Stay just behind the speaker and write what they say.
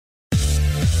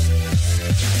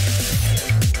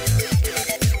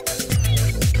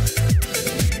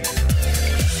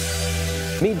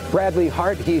Meet Bradley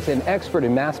Hart. He's an expert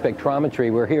in mass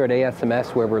spectrometry. We're here at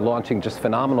ASMS where we're launching just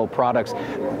phenomenal products.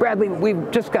 Bradley, we've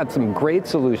just got some great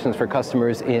solutions for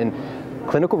customers in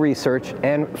clinical research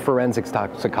and forensics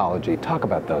toxicology. Talk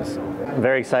about those. I'm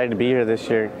very excited to be here this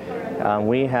year.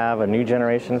 We have a new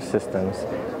generation of systems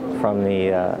from the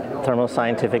Thermo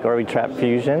Scientific Orbitrap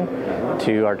Fusion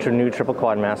to our new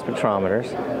triple-quad mass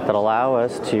spectrometers that allow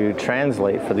us to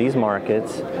translate for these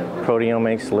markets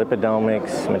proteomics,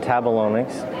 lipidomics,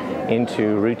 metabolomics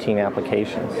into routine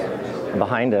applications.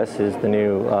 Behind us is the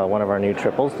new one of our new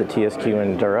triples, the TSQ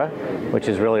Endura, which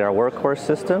is really our workhorse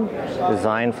system,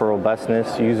 designed for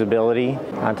robustness, usability.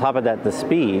 On top of that, the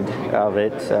speed of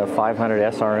it, 500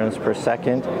 SRMs per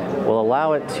second, will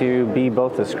allow it to be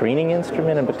both a screening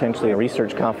instrument and potentially a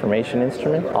research confirmation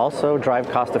instrument. Also drive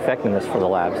cost effectiveness for the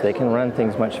labs. They can run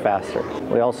things much faster.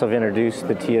 We also have introduced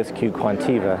the TSQ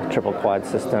Quantiva triple quad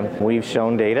system. We've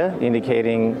shown data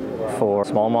indicating for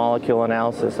small molecule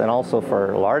analysis and also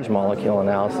for large molecule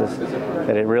analysis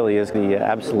that it really is the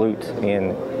absolute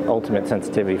in ultimate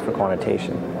sensitivity for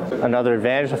quantitation. Another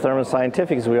advantage of Thermo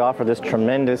Scientific is we offer this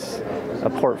tremendous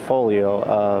portfolio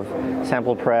of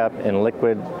sample prep and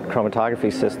liquid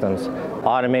chromatography systems,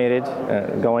 automated,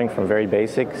 going from very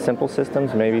basic, simple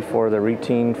systems, maybe for the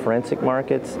routine forensic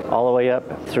markets, all the way up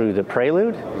through the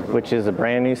Prelude, which is a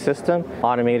brand new system,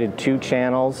 automated 2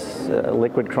 channels,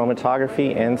 liquid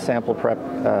chromatography and sample prep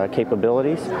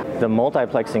capabilities. The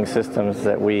multiplexing systems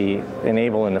that we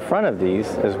enable in the front of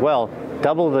these as well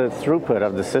double the throughput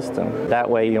of the system. That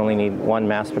way you only need 1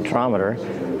 mass spectrometer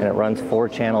and it runs 4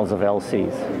 channels of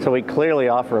LCs. So we clearly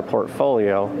offer a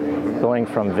portfolio going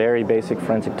from very basic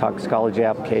forensic toxicology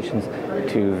applications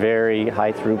to very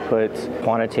high throughput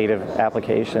quantitative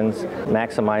applications,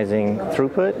 maximizing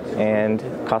throughput and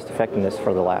cost effectiveness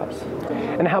for the labs.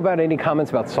 And how about any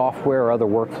comments about software or other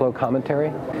workflow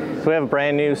commentary? So we have a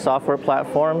brand new software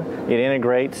platform. It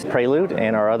integrates Prelude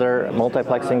and our other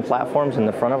multiplexing platforms in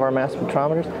the front of our mass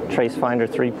spectrometers, TraceFinder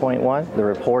 3.1. The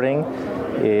reporting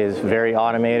is very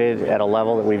automated at a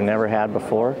level that we've never had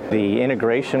before. The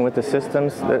integration with the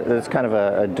systems, there's kind of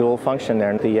a dual function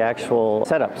there. The actual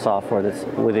setup software that's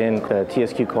within the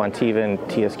TSQ Quantiva and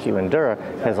TSQ Endura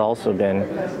has also been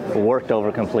worked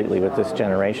over completely with this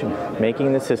generation,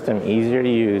 making the system easier to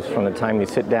use from the time you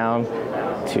sit down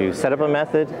to set up a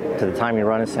method to the time you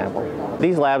run a sample.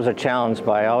 These labs are challenged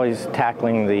by always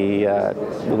tackling the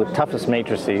toughest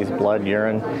matrices, blood,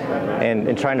 urine,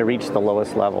 and trying to reach the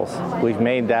lowest levels. We've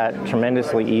made that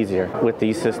tremendously easier with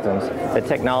these systems. The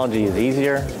technology is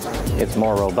easier, it's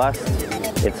more robust,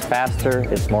 it's faster,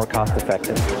 it's more cost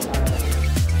effective.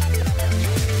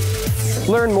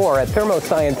 Learn more at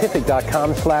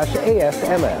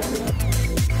thermoscientific.com/ASMS.